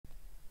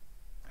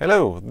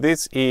Hello,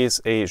 this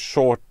is a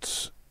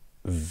short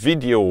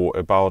video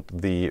about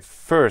the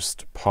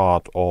first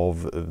part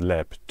of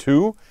Lab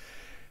 2.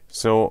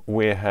 So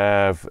we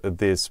have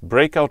this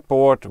breakout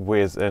board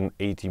with an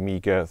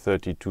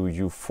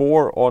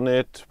HT2021 on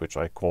it, which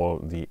I call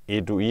the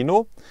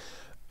Eduino.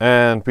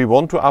 And we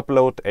want to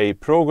upload a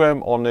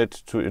program on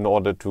it in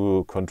order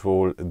to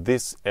control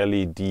this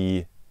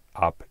LED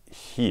up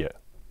here.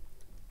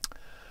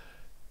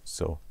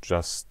 So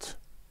just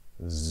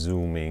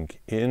zooming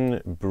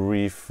in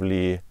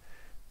briefly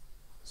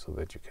so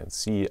that you can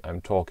see I'm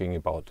talking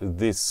about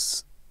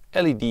this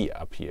LED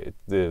up here.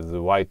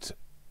 The white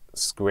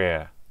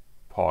square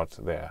part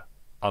there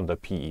under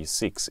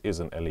PE6 is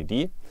an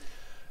LED.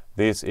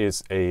 This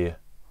is a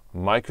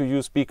micro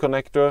USB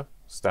connector,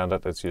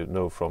 standard as you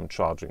know from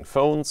charging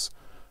phones.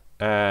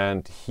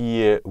 And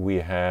here we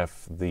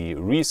have the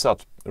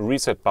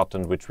reset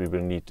button, which we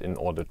will need in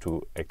order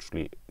to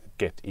actually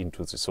get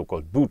into the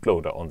so-called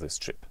bootloader on this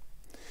chip.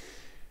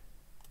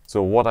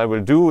 So what I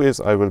will do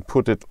is I will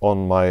put it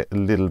on my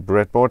little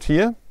breadboard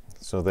here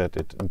so that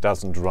it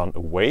doesn't run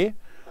away.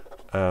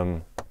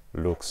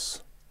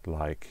 Looks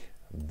like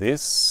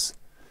this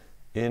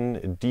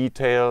in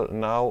detail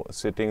now,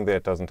 sitting there.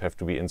 It doesn't have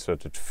to be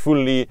inserted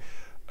fully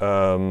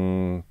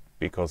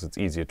because it's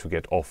easier to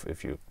get off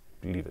if you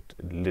leave it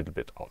a little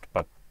bit out.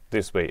 But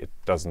this way it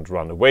doesn't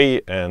run away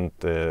and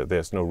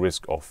there's no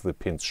risk of the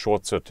pins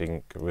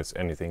short-circuiting with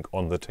anything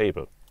on the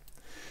table.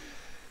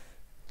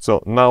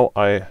 So now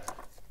I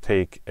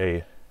take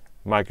a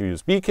micro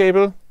USB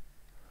cable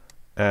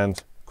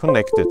and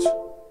connect it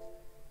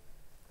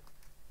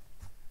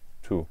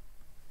to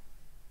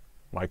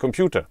my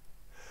computer.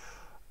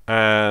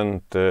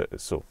 And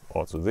so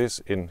also this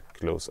in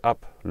close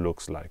up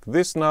looks like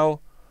this now.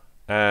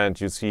 And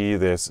you see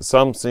there's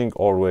something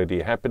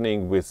already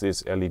happening with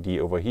this LED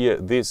over here.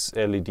 This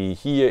LED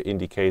here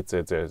indicates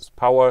that there's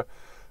power,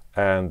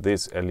 and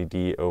this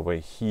LED over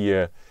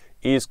here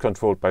is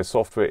controlled by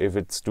software. If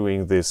it's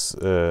doing this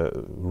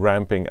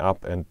ramping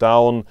up and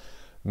down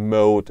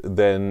mode,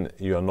 then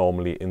you are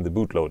normally in the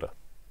bootloader.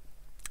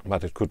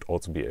 But it could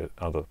also be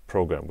another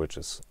program which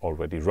is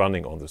already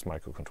running on this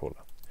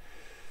microcontroller.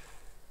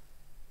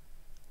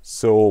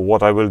 So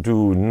what I will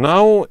do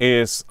now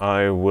is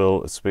I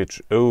will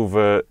switch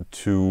over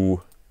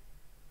to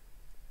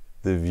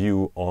the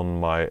view on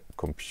my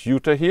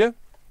computer here,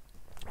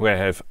 where I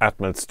have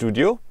Atmel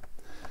Studio,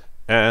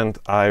 and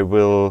I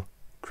will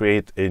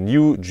create a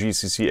new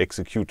GCC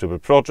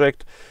executable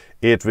project.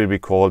 It will be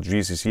called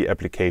GCC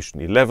Application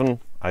 11.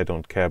 I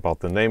don't care about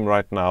the name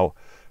right now,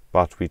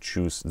 but we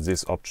choose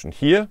this option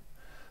here.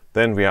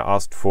 Then we are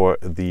asked for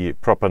the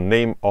proper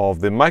name of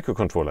the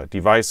microcontroller,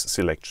 device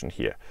selection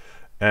here.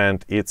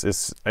 And it's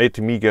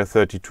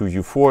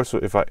HT2021. So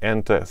if I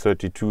enter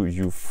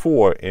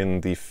 32U4 in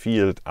the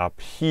field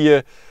up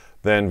here,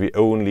 then we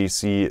only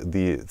see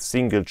the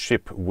single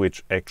chip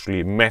which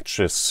actually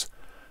matches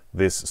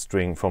this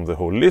string from the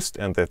whole list,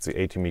 and that's the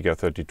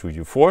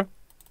HT2021U4.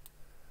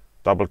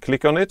 Double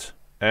click on it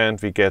and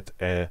we get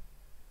an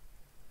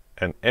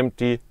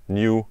empty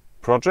new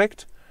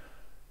project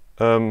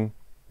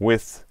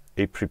with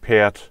a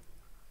prepared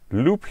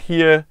loop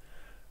here,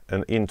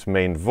 an int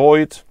main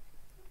void,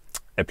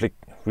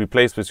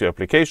 replace with your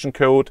application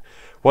code.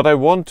 What I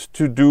want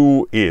to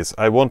do is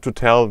I want to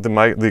tell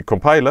the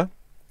compiler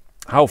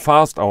how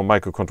fast our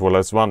microcontroller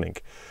is running,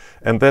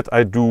 and that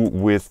I do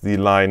with the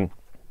line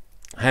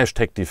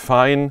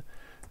 #define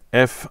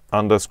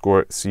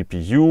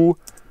f_CPU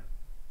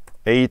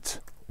 8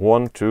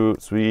 1 2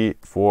 3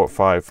 4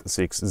 5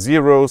 6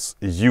 zeros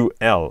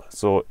UL.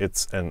 So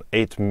it's an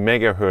 8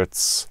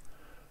 megahertz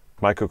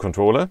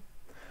microcontroller,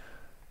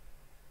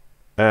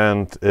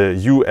 and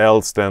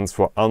UL stands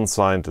for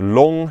unsigned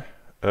long,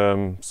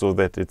 so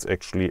that it's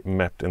actually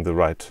mapped in the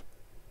right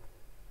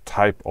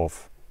type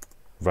of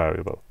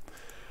variable.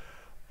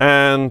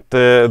 And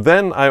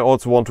then I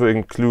also want to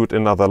include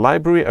another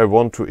library. I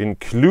want to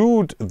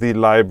include the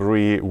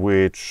library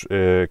which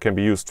can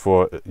be used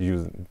for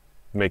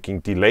making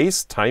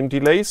delays, time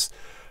delays.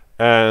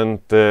 And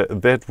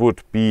that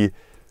would be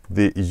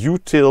the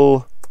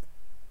util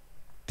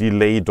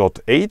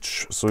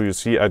delay.h. So you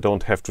see I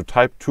don't have to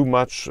type too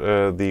much.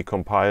 The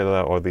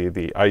compiler or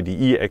the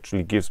IDE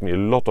actually gives me a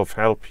lot of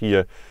help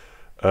here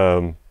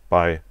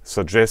by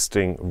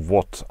suggesting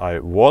what I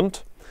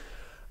want.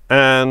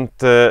 And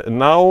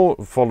now,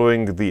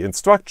 following the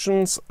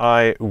instructions,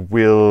 I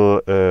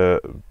will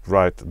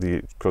write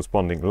the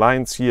corresponding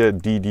lines here.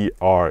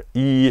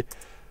 DDRE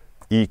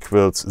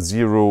equals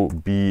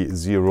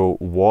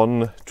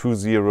 0B01, 2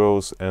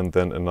 zeros, and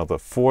then another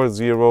 4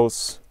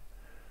 zeros.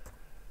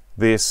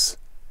 This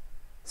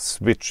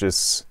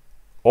switches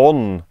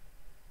on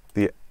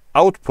the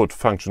output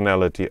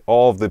functionality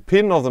of the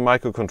pin of the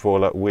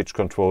microcontroller which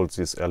controls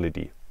this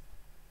LED.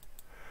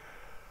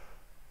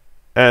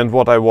 And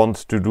what I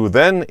want to do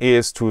then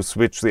is to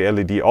switch the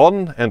LED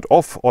on and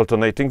off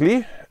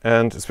alternatingly.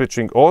 And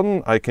switching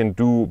on I can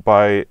do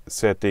by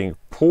setting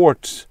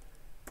port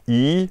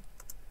E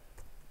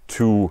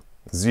to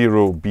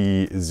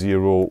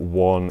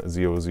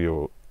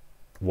 0B0100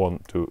 1,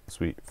 2,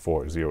 3,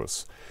 4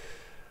 zeros.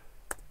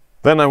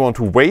 Then I want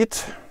to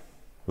wait.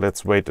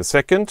 Let's wait a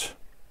second.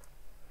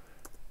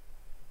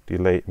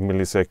 Delay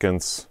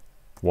milliseconds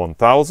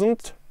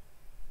 1000.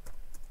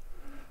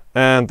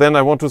 And then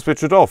I want to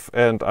switch it off,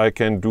 and I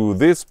can do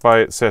this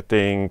by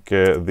setting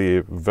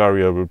the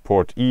variable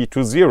port E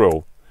to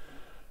 0.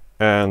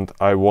 And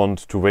I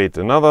want to wait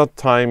another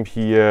time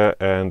here,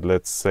 and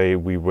let's say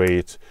we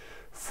wait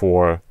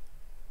for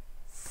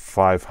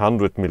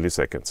 500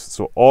 milliseconds.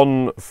 So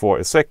on for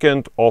a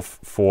second, off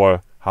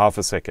for half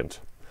a second.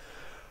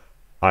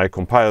 I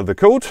compile the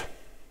code.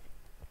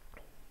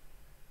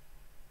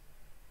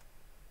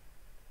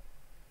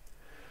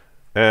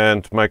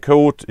 And my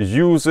code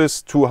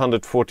uses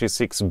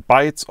 246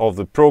 bytes of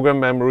the program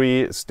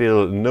memory,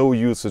 still no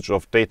usage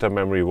of data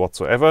memory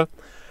whatsoever.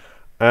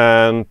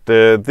 And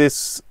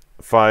this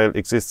file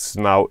exists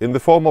now in the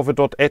form of a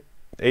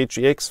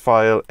 .hex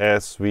file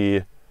as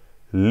we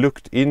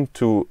looked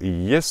into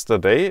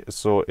yesterday.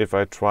 So if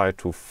I try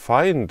to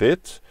find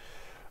it,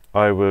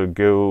 I will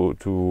go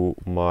to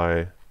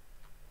my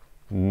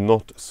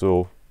not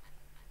so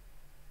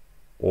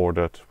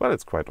ordered, well,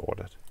 it's quite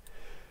ordered,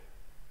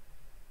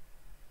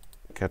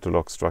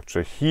 catalog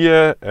structure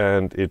here,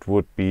 and it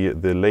would be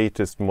the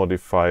latest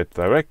modified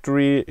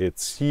directory.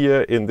 It's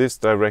here in this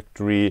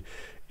directory,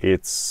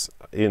 it's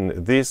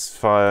in this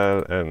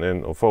file and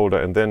in a folder,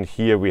 and then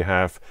here we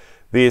have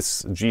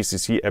this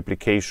GCC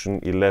application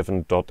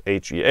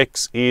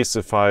 11.hex is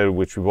a file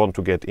which we want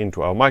to get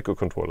into our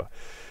microcontroller.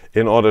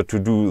 In order to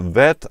do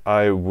that,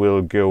 I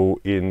will go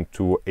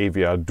into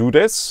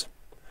AVR-DoDes,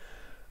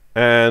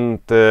 and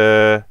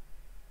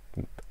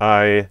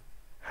I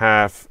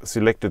have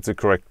selected the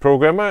correct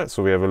programmer.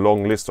 So we have a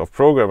long list of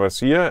programmers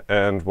here,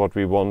 and what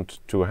we want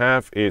to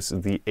have is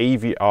the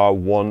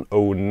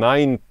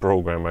AVR109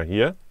 programmer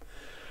here.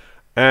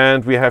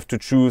 And we have to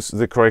choose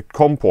the correct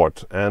COM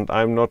port, and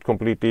I'm not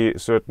completely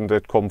certain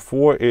that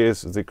COM4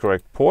 is the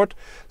correct port.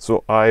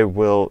 So I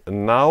will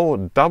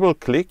now double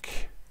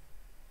click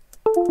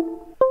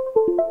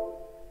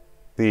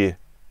the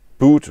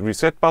boot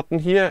reset button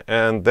here,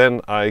 and then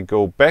I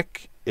go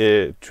back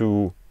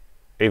to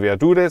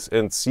AVR-DoDes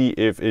and see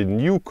if a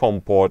new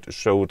COM port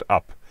showed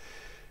up.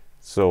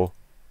 So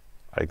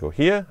I go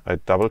here, I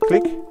double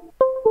click,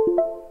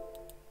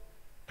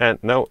 and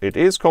now it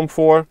is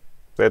COM4.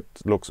 That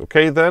looks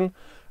okay. Then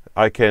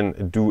I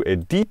can do a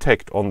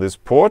detect on this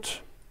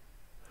port,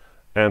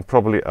 and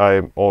probably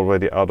I'm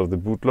already out of the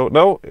bootload.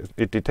 No,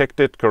 it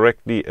detected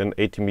correctly an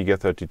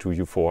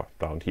ATmega32U4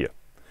 down here.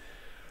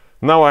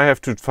 Now I have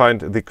to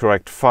find the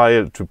correct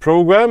file to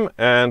program,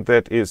 and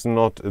that is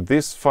not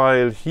this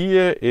file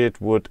here. It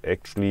would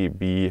actually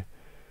be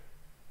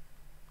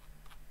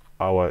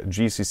our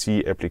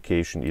GCC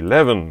application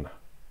 11.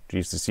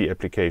 GCC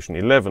application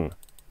 11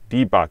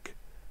 debug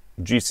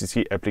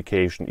GCC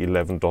application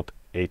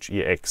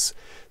 11.hex.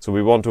 So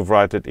we want to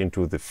write it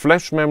into the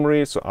flash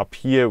memory. So up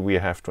here we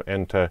have to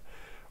enter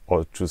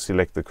or to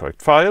select the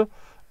correct file.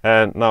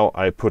 And now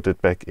I put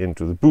it back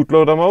into the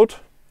bootloader mode.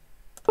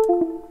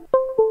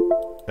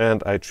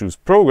 And I choose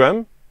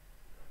program.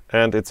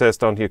 And it says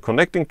down here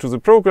connecting to the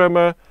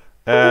programmer.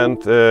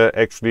 And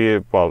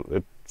actually, well,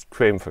 it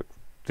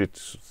did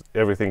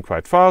everything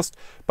quite fast.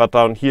 But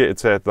down here it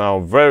said now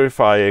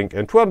verifying,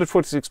 and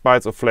 246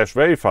 bytes of flash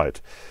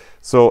verified.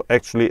 So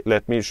actually,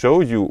 let me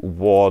show you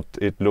what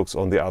it looks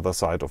on the other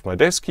side of my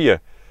desk here.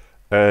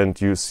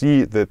 And you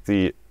see that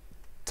the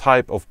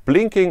type of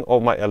blinking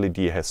of my LED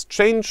has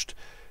changed.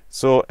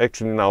 So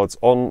actually now it's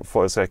on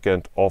for a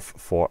second, off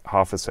for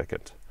half a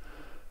second.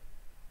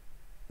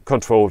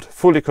 Controlled,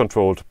 fully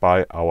controlled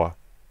by our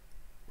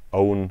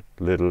own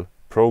little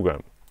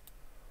program.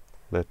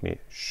 Let me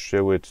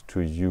show it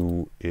to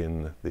you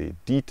in the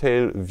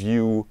detail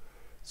view.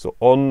 So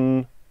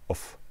on,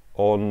 off,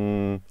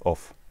 on,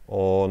 off,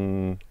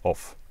 on,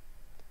 off.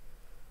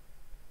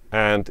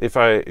 And if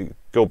I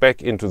go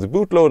back into the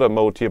bootloader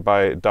mode here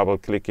by double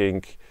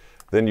clicking,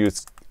 then you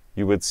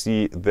would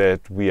see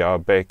that we are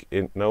back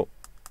in,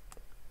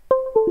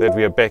 that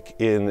we are back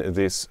in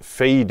this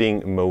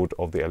fading mode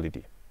of the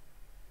LED.